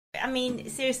I mean,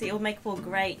 seriously, it will make for a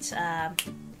great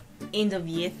end of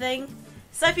year thing.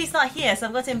 Sophie's not here, so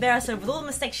I've got to embarrass her with all the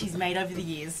mistakes she's made over the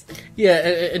years. Yeah,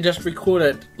 and just record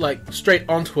it, like, straight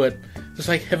onto it. Just,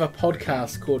 like, have a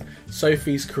podcast called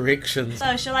Sophie's Corrections.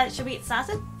 So, should we get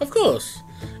started? Of course.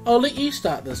 I'll let you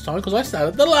start this time, because I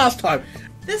started the last time.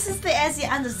 This is the As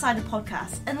Yet Undecided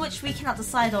podcast, in which we cannot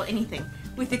decide on anything,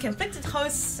 with the conflicted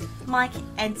hosts, Mike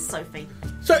and Sophie.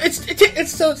 So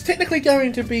it's technically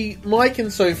going to be Mike and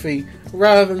Sophie,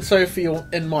 rather than Sophie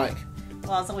and Mike.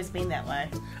 Well, it's always been that way.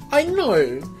 I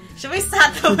know. Should we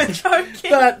start the intro again?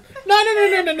 But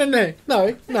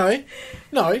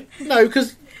no,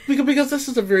 because this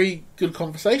is a very good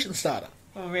conversation starter.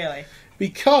 Oh, really?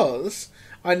 Because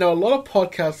I know a lot of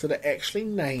podcasts that are actually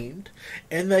named,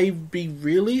 and they be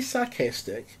really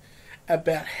sarcastic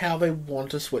about how they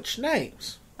want to switch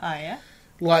names. Oh, yeah?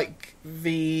 Like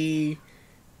the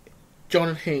John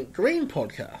and Hank Green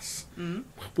podcast,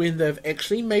 when they've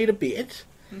actually made a bet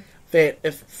that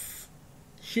if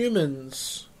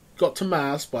humans got to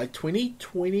Mars by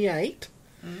 2028,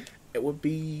 it would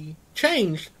be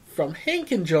changed from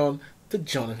Hank and John to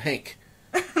John and Hank.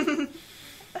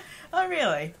 Oh,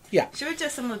 really? Yeah. Should we do a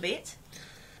similar bet?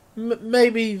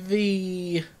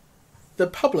 Maybe the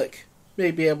public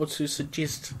may be able to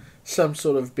suggest some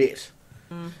sort of bet.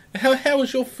 How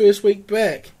was your first week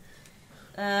back?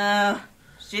 Do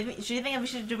you think we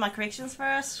should do my corrections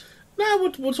first?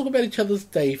 No, we'll talk about each other's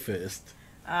day first.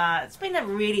 It's been a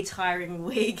really tiring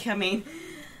week. I mean,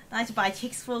 I had to buy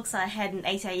textbooks. I had an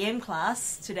 8 a.m.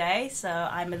 class today, so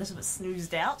I'm a little bit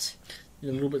snoozed out.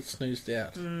 You're a little bit snoozed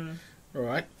out.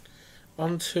 Alright.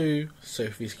 On to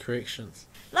Sophie's corrections.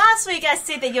 Last week I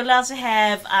said that you're allowed to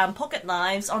have pocket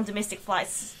knives on domestic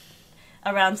flights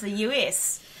around the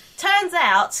US. Turns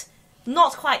out,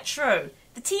 not quite true.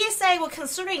 The TSA were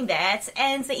considering that,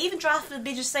 and they even drafted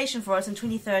legislation for it in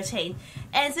 2013,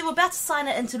 and they were about to sign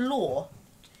it into law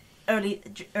early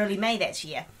May that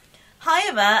year.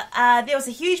 However, there was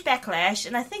a huge backlash,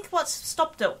 and I think what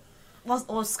stopped it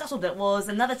scuttled it was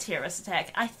another terrorist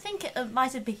attack. I think it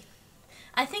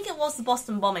was the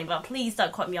Boston bombing, but please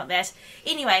don't quote me on that.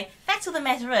 Anyway, back to the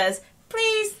matter is,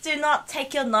 please do not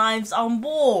take your knives on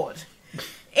board.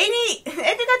 If you're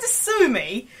going to sue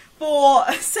me for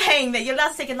saying that you're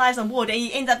allowed to take your knives on board and you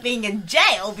end up being in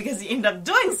jail because you end up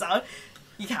doing so,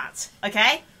 you can't,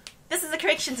 okay? This is a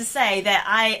correction to say that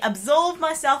I absolve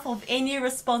myself of any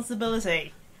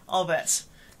responsibility of it.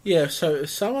 Yeah, so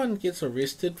if someone gets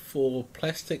arrested for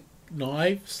plastic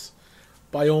knives,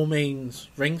 by all means,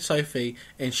 ring Sophie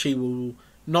and she will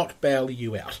not bail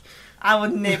you out. I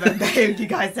would never bail you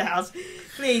guys out.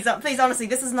 Please, honestly,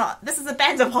 this is a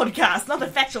banter podcast, not a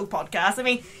factual podcast. I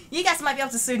mean, you guys might be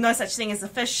able to sue no such thing as the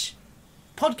fish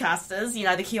podcasters, you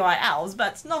know, the QI owls,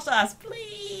 but not us,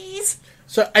 please.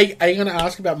 So, are you going to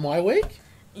ask about my week?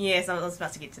 Yes, I was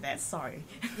about to get to that, sorry.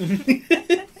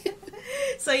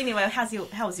 So anyway,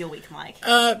 how was your week, Mike?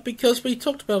 Because we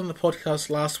talked about it on the podcast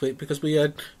last week, because we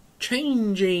are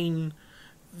changing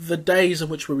the days in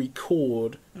which we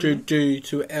record due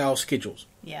to our schedules.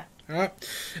 Yeah. Alright?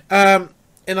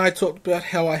 And I talked about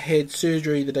how I had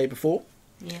surgery the day before.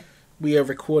 Yeah. We are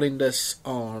recording this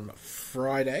on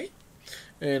Friday,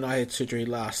 and I had surgery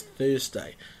last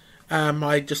Thursday.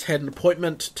 I just had an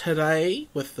appointment today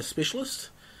with the specialist,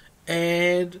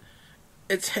 and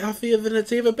it's healthier than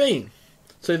it's ever been.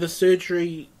 So the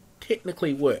surgery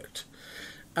technically worked.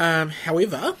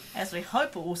 However, as we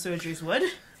hope all surgeries would.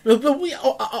 But we,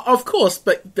 of course,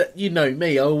 but you know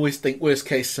me, I always think worst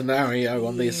case scenario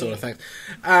on these sort of things.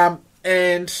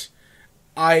 And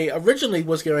I originally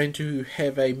was going to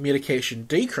have a medication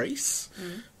decrease,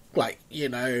 like, you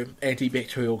know,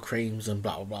 antibacterial creams and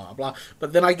blah, blah, blah, blah.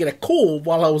 But then I get a call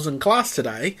while I was in class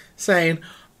today saying,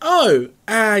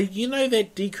 you know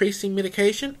that decreasing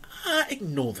medication?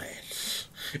 Ignore that.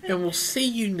 And we'll see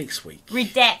you next week.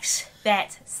 Redact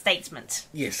that statement.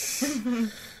 Yes.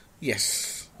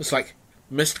 Yes. It's like,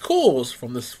 missed calls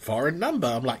from this foreign number.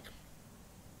 I'm like,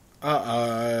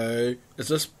 uh-oh. Is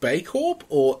this Baycorp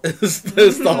or is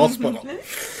this the hospital?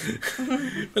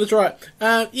 But it's right.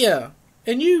 Yeah.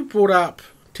 And you brought up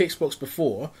textbooks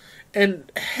before.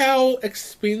 And how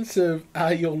expensive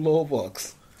are your law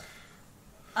books?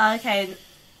 Okay.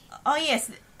 Oh,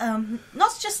 yes.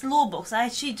 Not just law books. I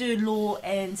actually do law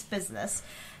and business.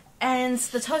 And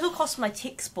the total cost of my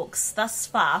textbooks thus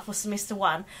far for semester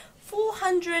 1,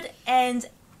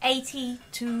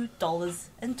 $482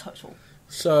 in total.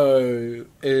 So,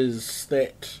 is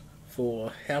that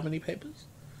for how many papers?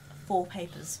 4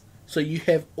 papers. So you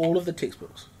have all of the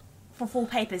textbooks? For 4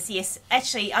 papers, yes.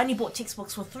 Actually, I only bought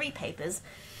textbooks for 3 papers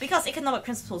because Economic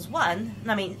Principles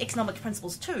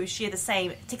 2 share the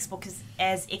same textbook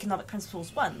as Economic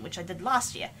Principles 1, which I did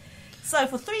last year. So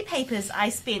for 3 papers, I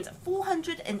spent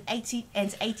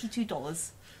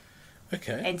 $482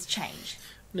 Okay. and change.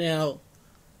 Now,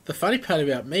 the funny part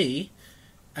about me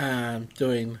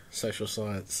doing social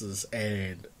sciences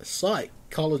and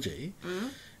psychology,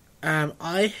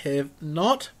 I have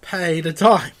not paid a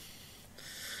dime.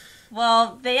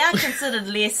 Well, they are considered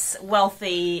less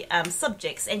wealthy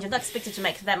subjects, and you're not expected to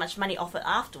make that much money off it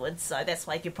afterwards. So that's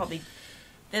why they probably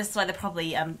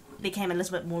became a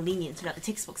little bit more lenient about the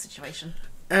textbook situation.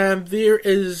 There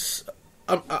is,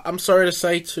 I'm sorry to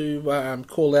say, to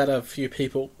call out a few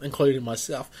people, including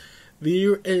myself.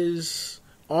 There is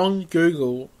on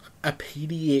Google a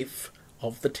PDF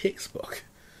of the textbook.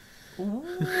 Ooh.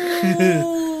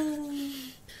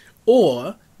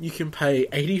 Or you can pay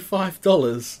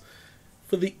 $85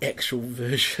 for the actual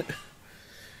version.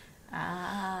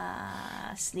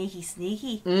 Ah,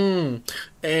 sneaky.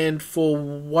 And for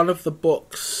one of the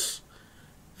books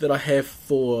that I have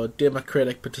for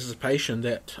democratic participation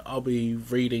that I'll be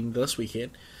reading this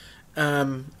weekend,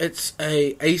 it's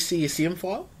a ACSM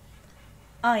file.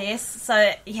 Oh yes,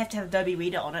 so you have to have Adobe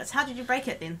Reader on it. How did you break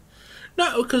it then?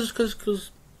 No, because if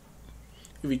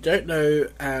you don't know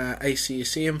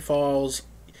ACSM files,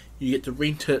 you get to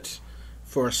rent it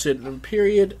for a certain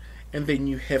period, and then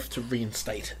you have to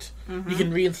reinstate it. You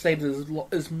can reinstate it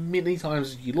as many times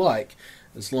as you like,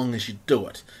 as long as you do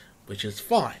it, which is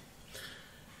fine.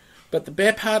 But the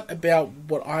bad part about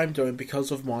what I'm doing, because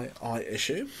of my eye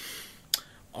issue,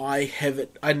 I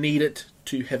need it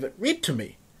to have it read to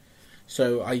me.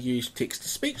 So I use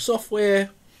text-to-speech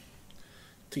software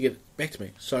to get it back to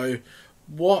me. So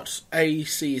what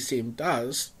ACSM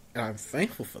does, and I'm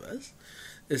thankful for this,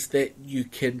 is that you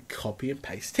can copy and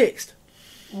paste text.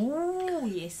 Ooh,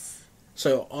 yes.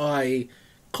 So I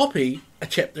copy a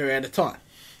chapter at a time.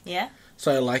 Yeah?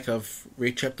 So like I've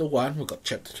read chapter 1, we've got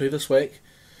chapter 2 this week.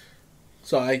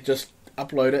 So I just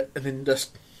upload it and then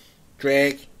just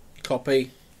drag,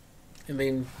 copy, and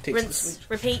then text. Rinse,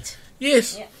 repeat.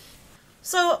 Yes. Yeah.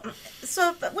 So,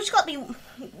 which got me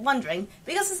wondering,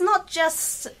 because it's not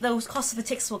just the cost of the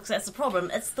textbooks that's the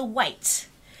problem, it's the weight.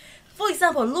 For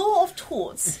example, Law of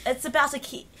Torts, it's about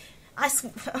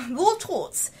Law of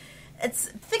Torts, it's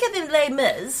thicker than Les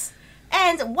Mis,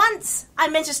 and once I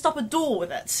managed to stop a door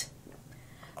with it.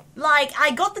 Like,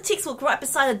 I got the textbook right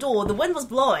beside the door, the wind was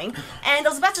blowing, and I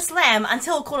was about to slam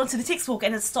until it caught onto the textbook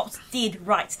and it stopped dead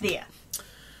right there.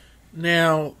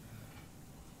 Now,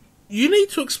 you need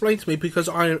to explain to me, because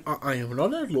I am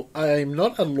not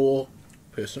a law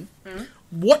person.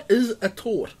 What is a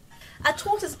tort? A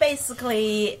tort is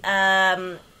basically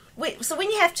so when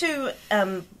you have 2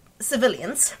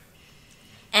 civilians,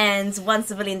 and one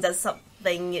civilian does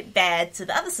something bad to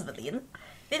the other civilian,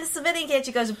 then the civilian can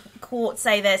actually go to court,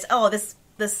 say that, oh, this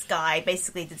guy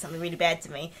basically did something really bad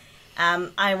to me.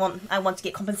 I want to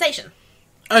get compensation.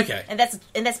 Okay. And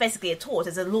that's basically a tort.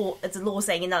 It's a law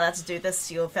saying you're not allowed to do this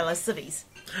to your fellow civvies.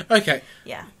 Okay.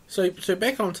 Yeah. So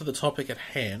back onto the topic at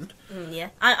hand. Yeah.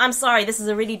 I'm sorry, this is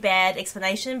a really bad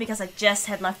explanation because I just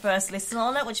had my first lesson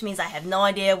on it, which means I have no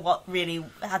idea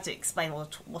how to explain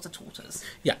what a tort is.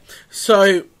 Yeah.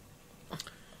 So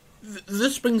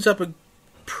this brings up a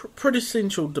pretty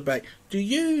essential debate. Do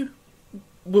you,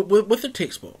 with the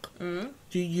textbook, do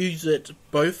you use it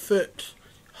both at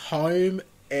home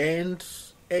and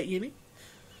at uni?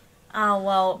 Oh,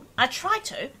 well, I try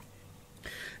to.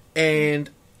 And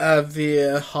are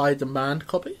there high demand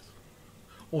copies?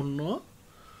 Or not?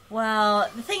 Well,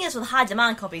 the thing is with high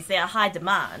demand copies, they are high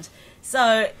demand.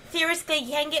 So, theoretically,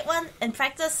 you can get one. In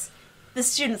practice, the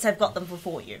students have got them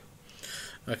before you.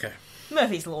 Okay.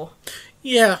 Murphy's Law.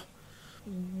 Yeah.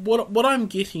 What I'm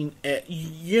getting at,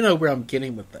 you know where I'm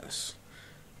getting with this.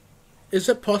 Is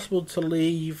it possible to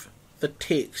leave the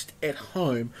text at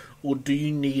home, or do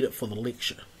you need it for the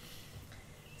lecture?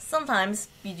 Sometimes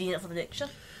you do need it for the lecture.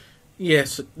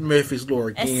 Yes, Murphy's Law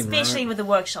again, Especially right? with the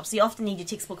workshops. You often need your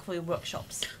textbook for your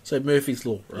workshops. So Murphy's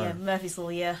Law, right? Yeah, Murphy's Law,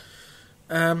 yeah.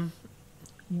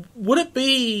 Would it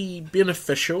be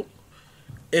beneficial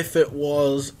if it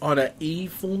was on an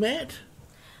e-format?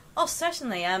 Oh,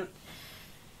 certainly.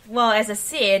 Well, as I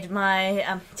said,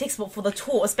 my textbook for the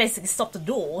tour is basically Stop the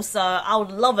Door, so I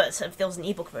would love it if there was an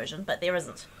ebook version, but there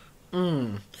isn't.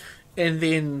 And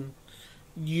then,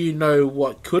 you know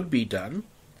what could be done.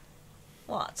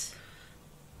 What?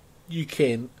 You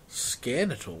can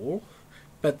scan it all,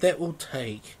 but that will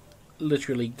take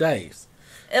literally days.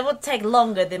 It would take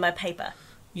longer than my paper.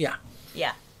 Yeah.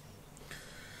 Yeah.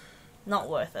 Not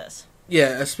worth it.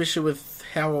 Yeah, especially with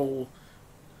how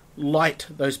light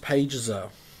those pages are.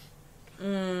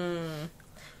 The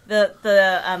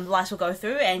light will go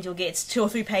through and you'll get 2 or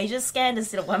 3 pages scanned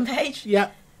instead of 1 page. Yeah.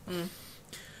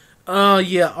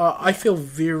 I feel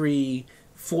very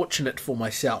fortunate for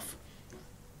myself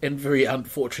and very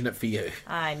unfortunate for you.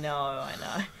 I know.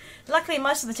 Luckily,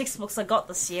 most of the textbooks I got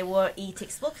this year were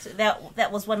e-textbooks.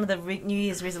 That was one of the New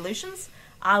Year's resolutions.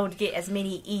 I would get as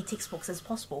many e-textbooks as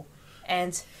possible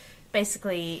and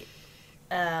basically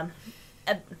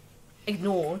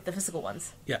ignore the physical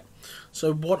ones. Yeah.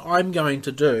 So what I'm going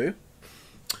to do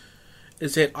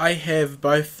is that I have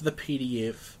both the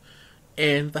PDF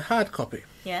and the hard copy.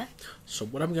 Yeah. So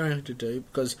what I'm going to do,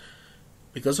 because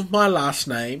of my last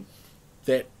name,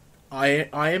 that I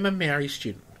am a Maori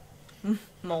student.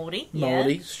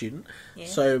 Māori student. Yeah.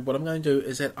 So what I'm going to do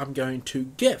is that I'm going to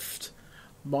gift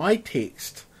my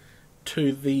text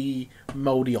to the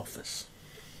Māori office.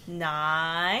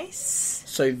 Nice.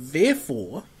 So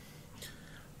therefore,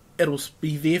 it'll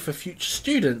be there for future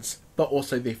students, but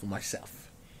also there for myself.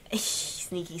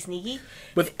 Sneaky.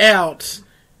 Without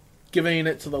giving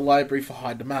it to the library for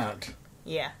high demand.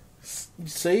 Yeah.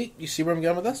 You see where I'm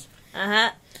going with this?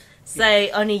 So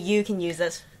only you can use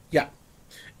it. Yeah.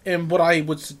 And what I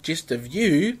would suggest of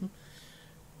you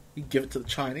give it to the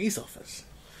Chinese office.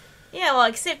 Yeah, well,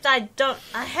 except I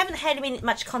haven't had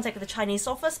much contact with the Chinese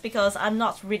office because I'm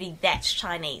not really that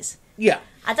Chinese. Yeah.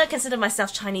 I don't consider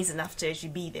myself Chinese enough to actually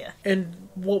be there. And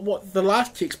what the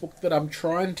last textbook that I'm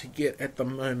trying to get at the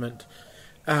moment,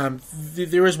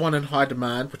 there is one in high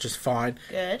demand, which is fine.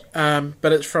 Good.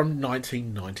 But it's from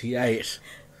 1998.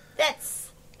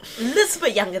 That's a little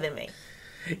bit younger than me.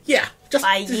 Yeah. Just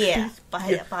by a year.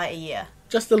 By a year.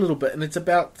 Just a little bit, and it's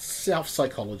about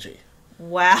self-psychology.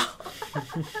 Wow.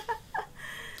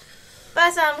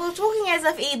 But we're talking as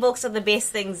if ebooks are the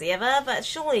best things ever, but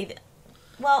surely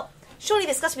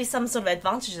there's got to be some sort of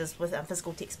advantages with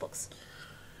physical textbooks.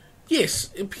 Yes,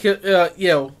 because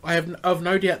I have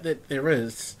no doubt that there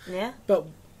is. Yeah. But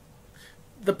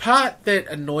the part that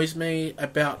annoys me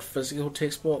about physical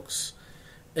textbooks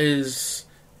is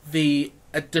the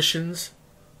editions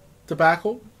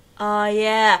debacle. Oh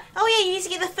yeah, you need to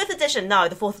get the 5th edition. No,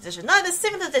 the 4th edition. No, the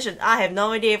 7th edition. I have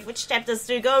no idea which chapters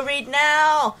to go read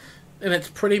now. And it's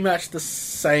pretty much the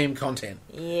same content.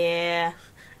 Yeah.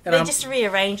 And They just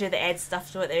rearrange it, they add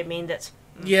stuff to it, they amend it.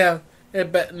 Yeah,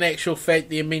 but in actual fact,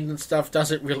 the amendment stuff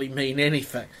doesn't really mean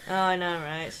anything. Oh, I know,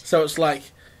 right? So it's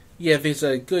like, yeah, there's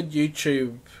a good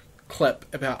YouTube clip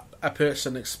about a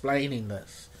person explaining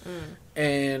this.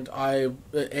 And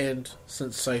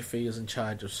since Sophie is in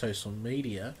charge of social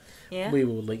media, we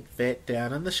will link that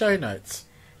down in the show notes.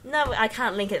 No, I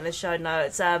can't link it in the show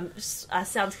notes.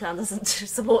 SoundCloud doesn't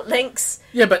support links.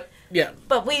 Yeah, but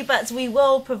we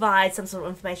will provide some sort of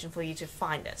information for you to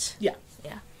find it. Yeah.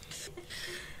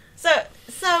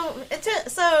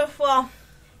 Well,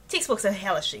 textbooks are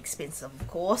hellishly expensive, of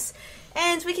course,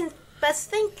 and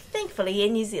thankfully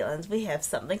in New Zealand we have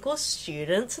something called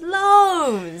student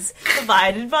loans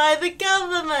provided by the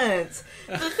government.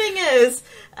 The thing is,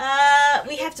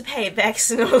 we have to pay it back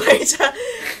sooner or later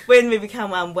when we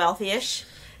become wealthy-ish.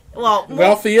 Well,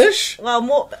 wealthy-ish? Well,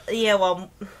 more. Yeah. Well,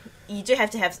 you do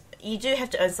have to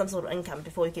earn some sort of income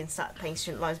before you can start paying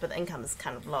student loans, but the income is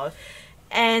kind of low.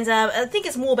 And I think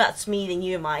it's more about me than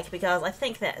you, Mike, because I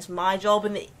think that's my job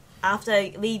after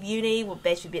I leave uni will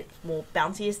bet you a bit more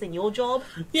bounteous than your job.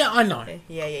 Yeah, I know.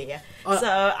 Yeah.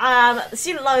 So,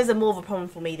 student loans are more of a problem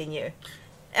for me than you.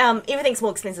 Everything's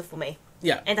more expensive for me.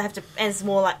 Yeah. And it's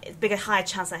more like a higher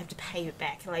chance I have to pay it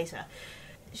back later.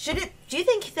 Do you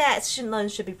think that student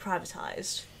loans should be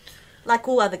privatised? Like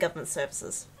all other government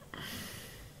services?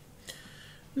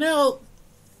 Now,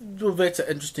 well, that's an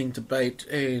interesting debate,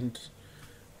 and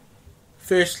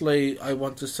firstly, I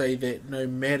want to say that no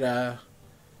matter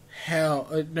how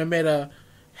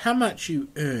much you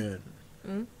earn,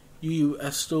 you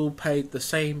are still paid the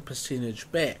same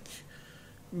percentage back.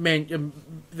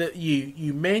 That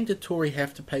you mandatory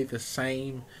have to pay the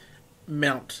same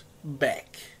amount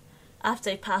back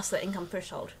after you pass the income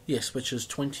threshold. Yes, which is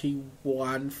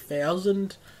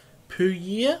 21,000 per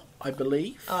year, I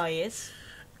believe. Oh yes.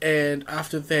 And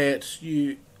after that,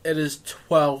 it is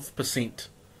 12%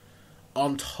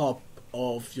 on top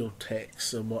of your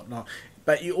tax and whatnot.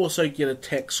 But you also get a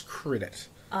tax credit.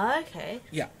 Oh, okay.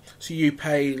 Yeah. So you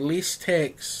pay less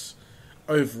tax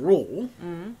overall,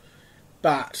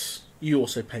 but you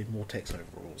also pay more tax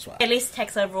overall as well. Yeah, less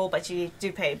tax overall, but you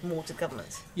do pay more to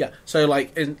government. Yeah. So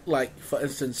for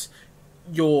instance,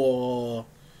 your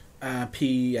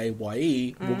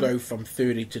PAYE will go from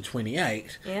 30 to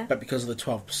 28, Yeah. but because of the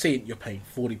 12%, you're paying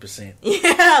 40%.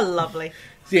 Yeah, lovely.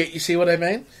 Yeah, you see what I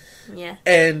mean? Yeah.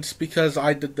 And because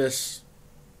I did this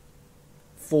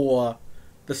for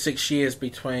the 6 years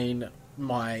between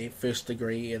my first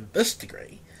degree and this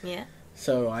degree, Yeah.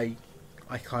 so I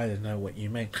kind of know what you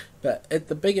mean. But at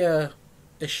the bigger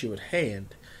issue at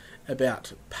hand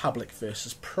about public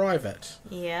versus private,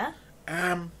 Yeah.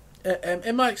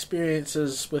 in my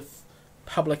experiences with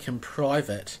public and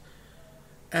private,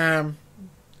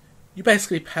 you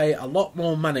basically pay a lot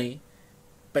more money,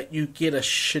 but you get a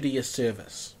shittier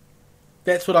service.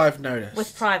 That's what I've noticed.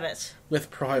 With private. With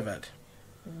private.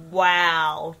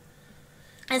 Wow.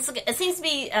 It seems to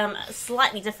be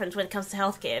slightly different when it comes to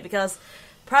healthcare, because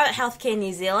private healthcare in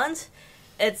New Zealand,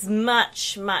 it's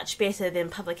much, much better than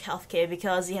public healthcare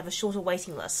because you have a shorter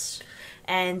waiting list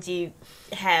and you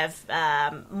have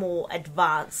more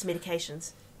advanced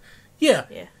medications. Yeah.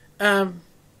 Yeah.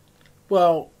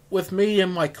 Well, with me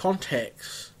and my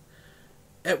contacts,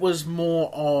 it was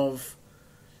more of,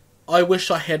 I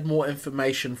wish I had more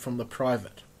information from the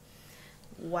private.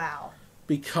 Wow.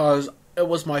 Because it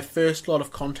was my first lot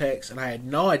of contacts and I had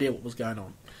no idea what was going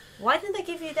on. Why didn't they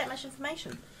give you that much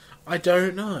information? I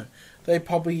don't know. They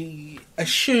probably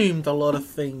assumed a lot of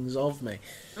things of me.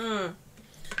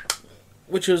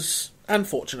 Which was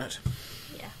unfortunate.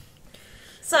 Yeah.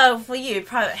 So, for you,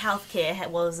 private healthcare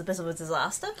was a bit of a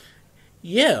disaster?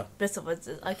 Yeah.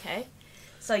 Okay.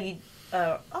 So you...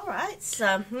 alright.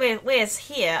 So, whereas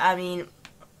here, I mean...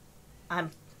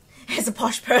 I'm... As a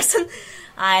posh person,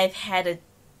 I've heard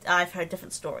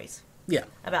different stories. Yeah.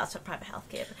 About private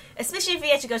healthcare. Especially if you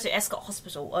had to go to Ascot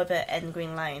Hospital over in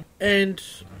Green Lane. And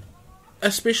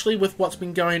especially with what's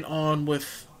been going on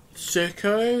with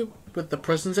Serco, with the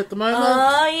prisons at the moment.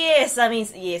 Oh, yes. I mean,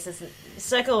 yes,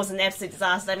 Circle was an absolute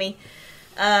disaster. I mean,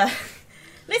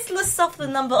 let's list off the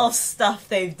number of stuff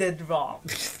they did wrong.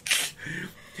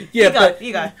 Yeah,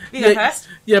 you go first.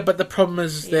 Yeah, but the problem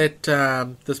is that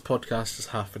this podcast is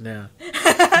half an hour.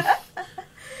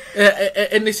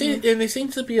 And there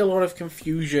seems to be a lot of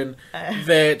confusion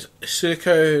that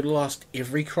Serco lost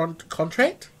every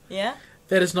contract. Yeah.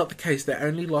 That is not the case. They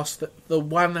only lost the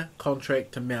one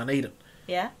contract to Mount Eden.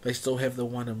 Yeah. They still have the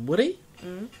one in Woody,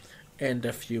 and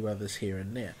a few others here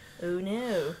and there. Oh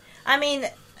no! I mean,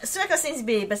 Serco seems to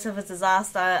be a bit of a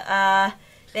disaster.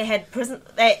 They had prison.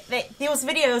 There was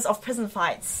videos of prison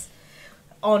fights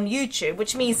on YouTube,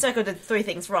 which means Serco did three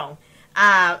things wrong.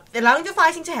 They're allowing the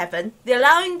fighting to happen. They're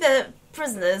allowing the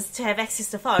prisoners to have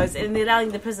access to phones, and they're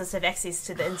allowing the prisoners to have access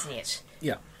to the internet.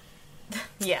 Yeah.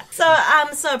 Yeah. So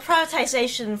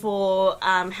privatization for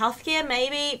healthcare,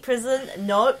 maybe. Prison,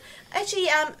 nope. Actually,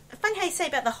 funny how you say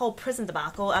about the whole prison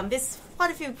debacle. There's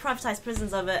quite a few privatized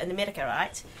prisons over in America,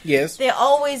 right? Yes. They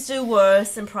always do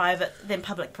worse in private than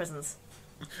public prisons.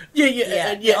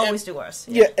 Yeah. They always do worse.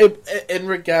 Yeah. In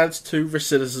regards to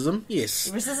recidivism, yes.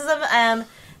 Recidivism,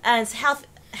 and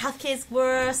healthcare's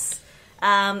worse.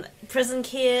 Prisoner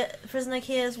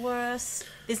care is worse.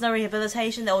 There's no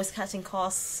rehabilitation. They're always cutting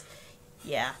costs.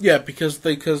 Yeah. Yeah, because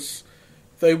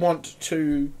they want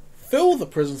to fill the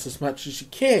prisons as much as you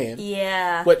can.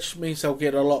 Yeah. Which means they'll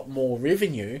get a lot more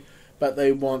revenue, but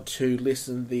they want to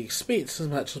lessen the expense as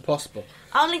much as possible.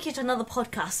 I'll link you to another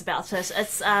podcast about it.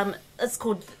 It's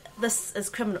called This Is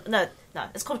Criminal. No,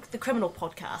 it's called The Criminal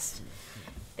Podcast.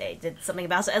 They did something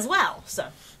about it as well. So.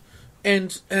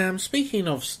 And speaking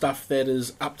of stuff that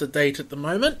is up to date at the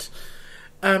moment,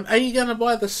 are you going to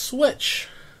buy the Switch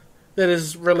that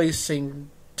is releasing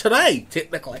today,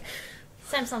 technically?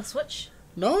 Samsung Switch?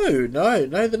 No,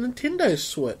 the Nintendo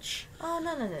Switch. Oh,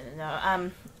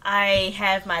 no. I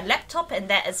have my laptop and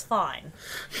that is fine.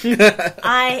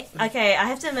 I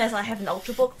have to admit I have an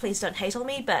Ultrabook, please don't hate on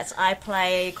me, but I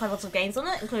play quite a lot of games on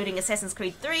it, including Assassin's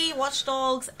Creed 3, Watch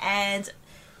Dogs, and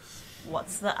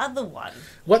what's the other one?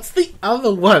 What's the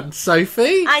other one,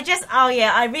 Sophie?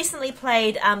 I recently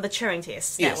played the Turing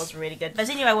Test. Yes. That was really good. But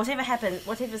anyway,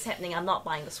 whatever's happening, I'm not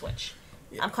buying the Switch.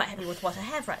 Yeah. I'm quite happy with what I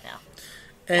have right now.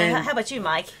 And how about you,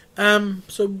 Mike?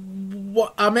 So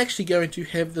what I'm actually going to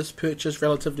have this purchase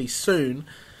relatively soon.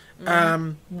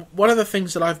 One of the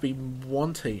things that I've been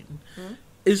wanting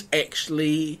is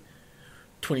actually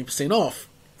 20% off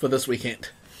for this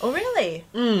weekend. Oh, really?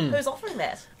 Who's offering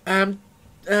that?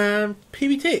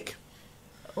 PB Tech.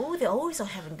 Oh, they're always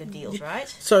having good deals, right?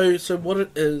 So what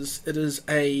it is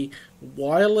a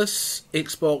wireless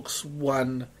Xbox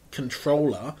One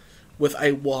controller with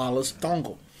a wireless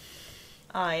dongle.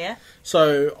 Oh, yeah?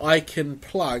 So I can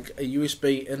plug a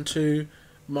USB into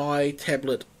my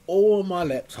tablet or my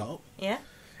laptop. Yeah?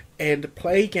 and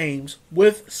play games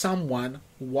with someone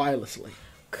wirelessly.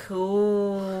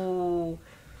 Cool.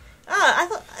 Oh, I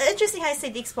thought interesting how you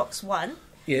said the Xbox One.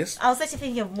 Yes. I was actually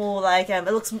thinking of more like it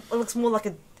looks more like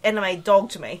an anime dog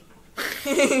to me.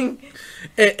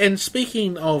 And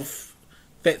speaking of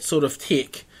that sort of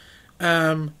tech,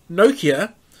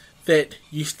 Nokia, that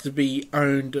used to be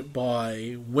owned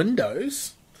by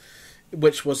Windows,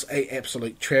 which was a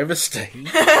absolute travesty.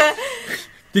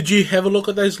 Did you have a look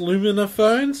at those Lumina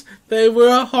phones? They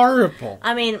were horrible.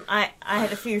 I mean, I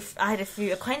had a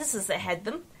few acquaintances that had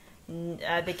them.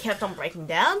 They kept on breaking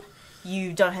down.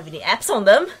 You don't have any apps on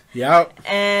them. Yeah.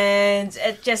 And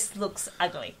it just looks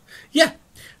ugly. Yeah,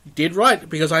 dead right,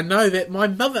 because I know that my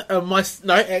mother,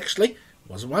 actually, it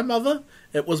wasn't my mother,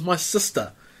 it was my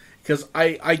sister. Because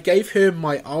I gave her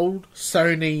my old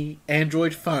Sony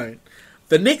Android phone.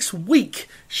 The next week,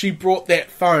 she brought that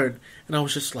phone, and I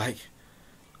was just like,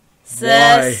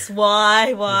 Sis,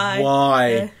 why?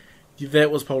 Why? That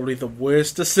was probably the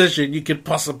worst decision you could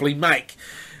possibly make.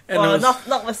 And well,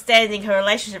 notwithstanding her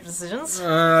relationship decisions.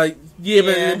 But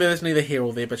it's neither here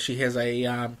or there, but she has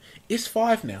a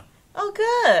S5 now. Oh,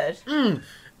 good.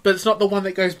 But it's not the one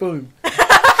that goes boom.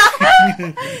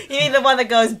 You mean the one that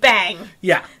goes bang?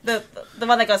 Yeah. The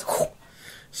one that goes...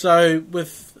 So,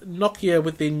 with Nokia,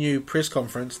 with their new press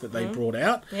conference that they brought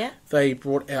out, they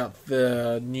brought out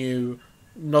the new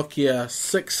Nokia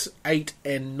 6, 8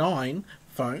 and 9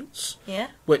 phones,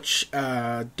 which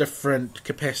are different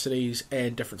capacities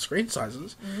and different screen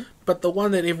sizes. But the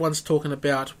one that everyone's talking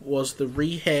about was the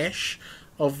rehash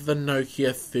of the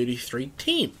Nokia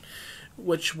 3310,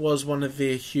 which was one of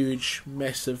their huge,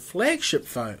 massive flagship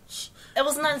phones. It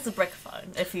was known as the brick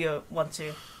phone, if you're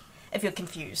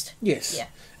confused. Yes. Yeah.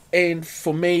 And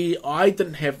for me, I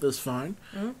didn't have this phone.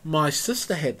 My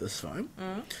sister had this phone,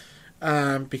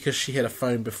 because she had a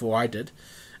phone before I did.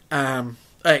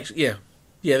 Actually,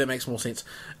 yeah, that makes more sense.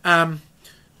 And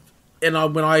when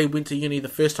I went to uni the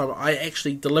first time, I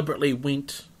actually deliberately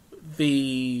went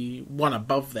the one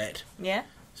above that. Yeah.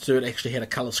 So it actually had a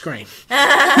colour screen.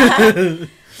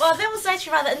 Well, that was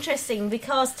actually rather interesting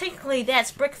because technically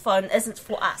that brick phone isn't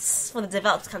for us, for the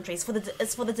developed countries.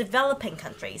 It's for the developing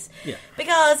countries. Yeah.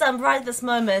 Because right at this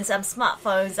moment,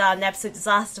 smartphones are an absolute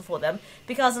disaster for them.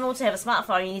 Because in order to have a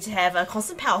smartphone, you need to have a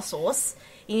constant power source,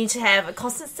 you need to have a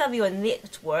constant cellular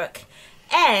network,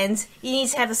 and you need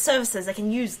to have the services that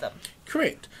can use them.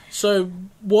 Correct. So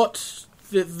what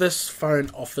this phone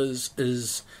offers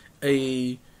is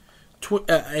a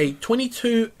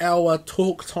 22-hour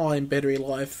talk time battery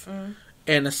life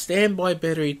and a standby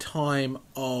battery time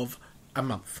of a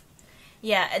month.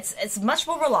 Yeah, it's much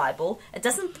more reliable. It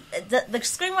doesn't the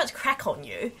screen won't crack on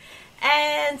you,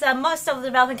 and most of the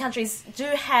developing countries do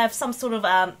have some sort of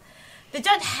they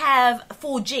don't have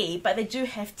 4G, but they do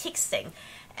have texting.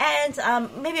 And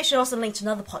maybe I should also link to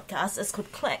another podcast. It's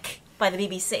called Click by the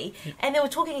BBC, and they were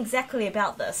talking exactly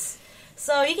about this.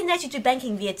 So you can actually do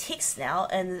banking via text now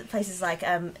in places like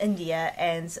India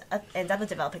and other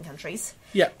developing countries.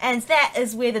 Yeah. And that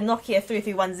is where the Nokia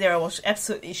 3310 will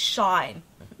absolutely shine.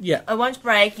 Yeah. It won't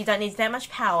break, you don't need that much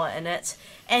power in it,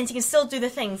 and you can still do the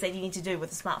things that you need to do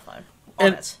with a smartphone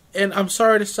on it. And I'm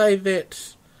sorry to say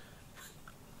that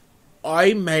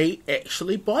I may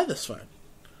actually buy this phone.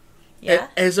 Yeah.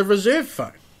 As a reserve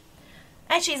phone.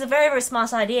 Actually, it's a very, very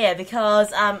smart idea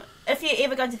because if you're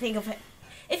ever going to think of...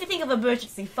 If you think of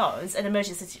emergency phones and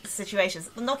emergency situations,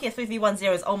 the Nokia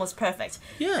 3310 is almost perfect.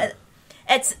 Yeah.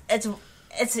 It's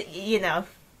you know,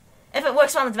 if it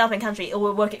works well in a developing country, it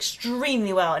will work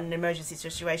extremely well in an emergency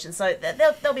situation. So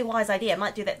that'll be a wise idea.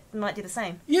 Might do the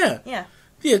same. Yeah. Yeah.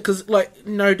 Yeah, because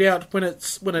no doubt when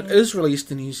it is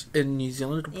released in New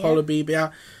Zealand, it'll probably be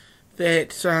about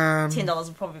that $10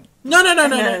 will probably no.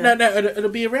 It'll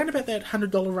be around about that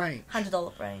 $100 range.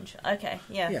 $100 range. Okay.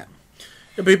 Yeah. Yeah.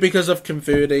 It'll be because of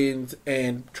converting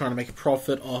and trying to make a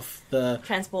profit off the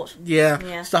transport.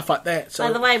 Yeah. Stuff like that. So,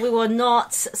 by the way, we were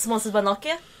not sponsored by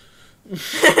Nokia.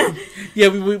 Yeah,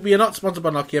 we are not sponsored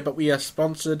by Nokia, but we are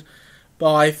sponsored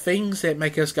by things that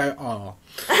make us go, oh.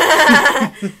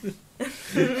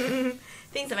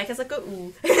 Things that make us go,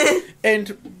 ooh.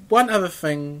 And one other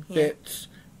thing that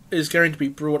is going to be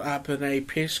brought up in a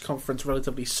press conference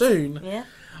relatively soon,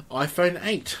 iPhone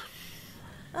 8.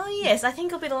 Oh yes, I think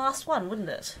it'll be the last one, wouldn't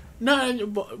it?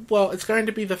 No, well, it's going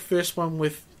to be the first one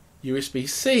with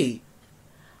USB-C.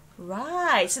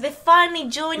 Right, so they're finally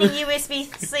joining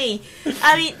USB-C.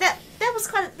 I mean,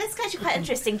 that's actually quite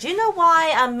interesting. Do you know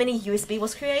why Mini USB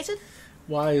was created?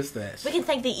 Why is that? We can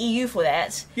thank the EU for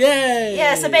that. Yay!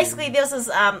 Yeah, so basically there was this,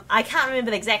 I can't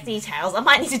remember the exact details. I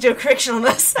might need to do a correction on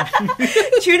this.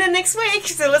 Tune in next week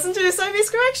to listen to Sophie's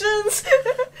corrections.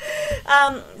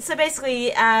 So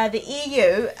basically, the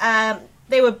EU,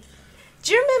 they were...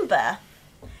 Do you remember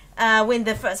when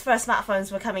the first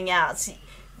smartphones were coming out,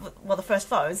 well, the first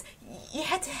phones, you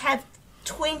had to have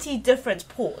 20 different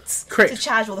ports Correct. to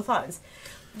charge all the phones.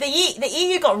 The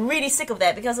EU got really sick of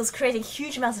that because it was creating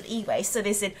huge amounts of e-waste. So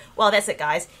they said, "Well, that's it,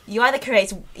 guys. You either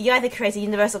create a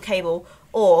universal cable,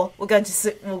 or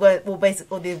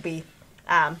there'll be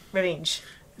revenge."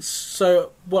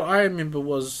 So what I remember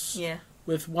was, Yeah.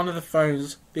 with one of the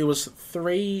phones, there was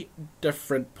 3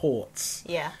 different ports.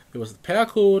 Yeah. There was the power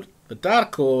cord, the data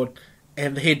cord,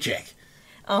 and the head jack.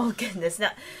 Oh goodness!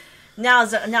 Now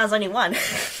it's only one.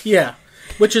 Yeah,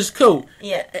 which is cool.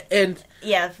 Yeah. And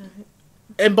Yeah.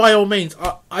 by all means,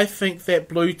 I think that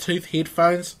Bluetooth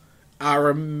headphones are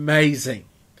amazing.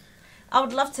 I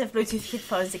would love to have Bluetooth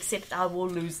headphones, except I will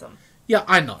lose them. Yeah,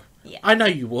 I know. Yeah. I know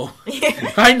you will.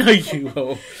 I know you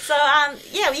will. So,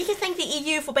 yeah, you can thank the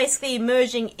EU for basically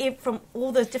merging it from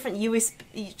all those different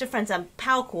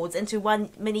power cords into one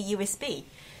mini USB.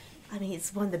 I mean,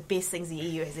 it's one of the best things the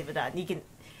EU has ever done. You can,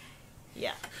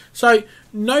 yeah. So,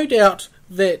 no doubt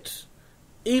that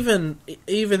even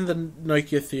the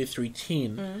Nokia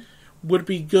 3310 would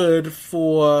be good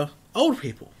for old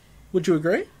people. Would you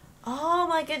agree? Oh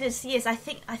my goodness, yes. I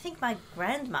think my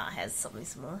grandma has something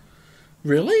similar.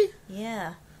 Really?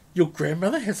 Yeah. Your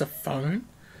grandmother has a phone?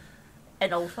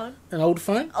 An old phone? An old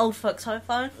phone? Old folks' home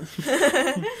phone?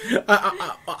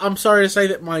 I'm sorry to say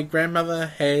that my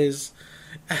grandmother has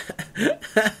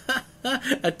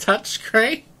a touch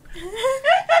screen.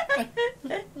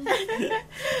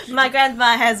 My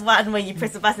grandma has one where you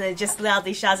press a button and it just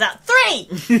loudly shouts out 3,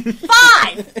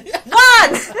 5,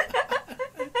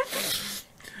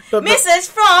 1. Message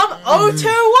from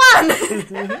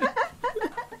 021.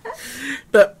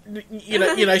 But you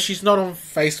know, she's not on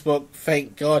Facebook,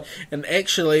 thank God. And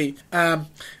actually, I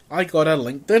got a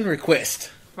LinkedIn request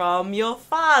From your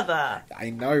father. I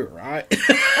know, right?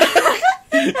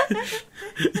 And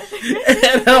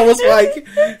I was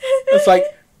like,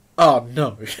 oh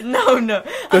no, No.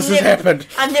 this has happened.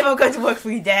 I'm never going to work for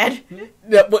you, Dad.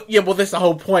 Yeah, well, that's the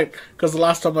whole point. Because the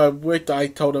last time I worked, I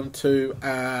told him to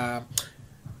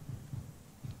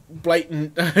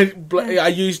blatant. I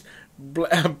used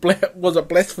was it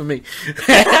blasphemy?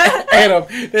 And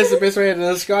that's the best way to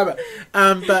describe it.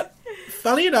 But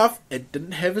funny enough, it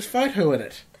didn't have his photo in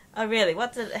it. Oh, really?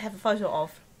 What did it have a photo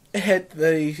of? It had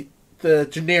the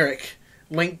generic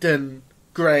LinkedIn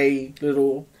grey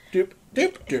little doop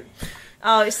doop doop.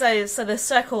 Oh, so the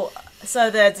circle, so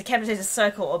the decapitated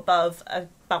circle above a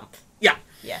bump. Yeah.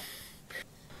 Yeah.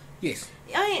 Yes.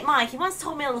 I mean, Mike, he once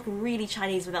told me I look really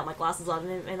Chinese without my glasses on,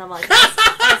 and I'm like,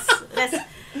 that's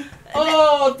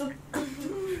Oh,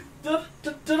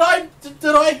 did I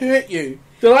hurt you?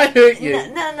 Did I hurt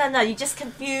you? No, you just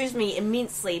confused me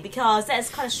immensely, because that's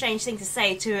kind of a strange thing to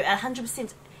say to a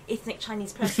 100% ethnic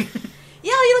Chinese person.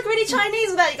 Yeah, you look really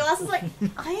Chinese without your glasses. Like,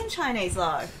 I am Chinese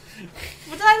though.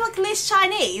 But did I look less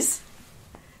Chinese?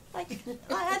 Like,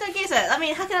 I don't get it. I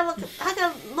mean, how can I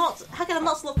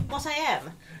not look what I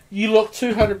am? You look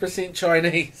 200%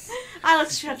 Chinese. I look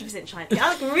 200% Chinese. I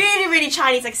look really, really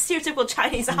Chinese, like stereotypical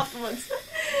Chinese afterwards.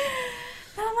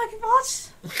 And I'm like,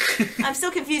 what? I'm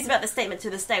still confused about the statement to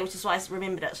this day, which is why I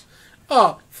remembered it.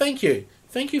 Oh, thank you.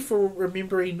 Thank you for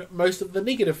remembering most of the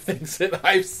negative things that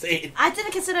I've said. I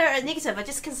didn't consider it negative, I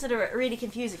just consider it really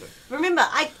confusing. Remember,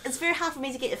 it's very hard for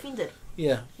me to get offended.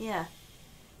 Yeah. Yeah.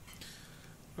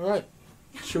 Alright.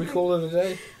 Should we call it a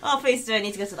day? Oh, please do. I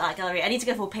need to go to the art gallery. I need to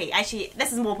go for a pee. Actually,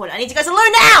 this is more important. I need to go to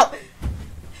Lou now!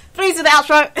 Please do the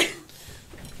outro.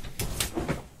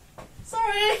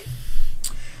 Sorry.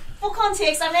 For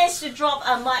context, I managed to drop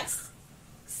Mike's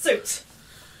suit.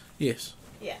 Yes.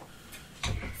 Yeah.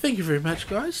 Thank you very much,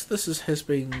 guys. This has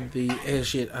been the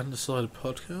As Yet Undecided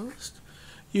podcast.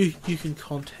 You can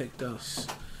contact us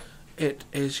at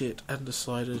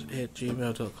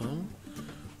asyet_undecided@gmail.com,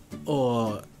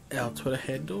 or our Twitter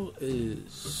handle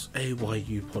is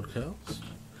AYU Podcast.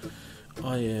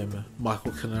 I am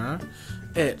Michael Canara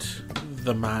at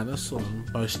The Manus on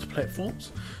most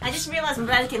platforms. I just realised I'm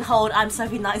glad I can hold I'm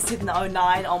Sophie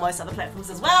 9709 on most other platforms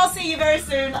as well. See you very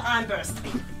soon. I'm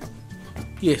bursting.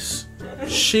 Yes,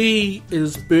 she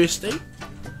is bursting.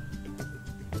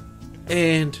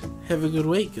 And have a good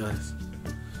week, guys.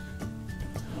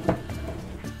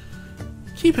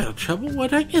 Keep out of trouble, why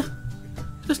don't you?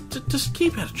 Just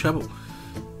keep out of trouble.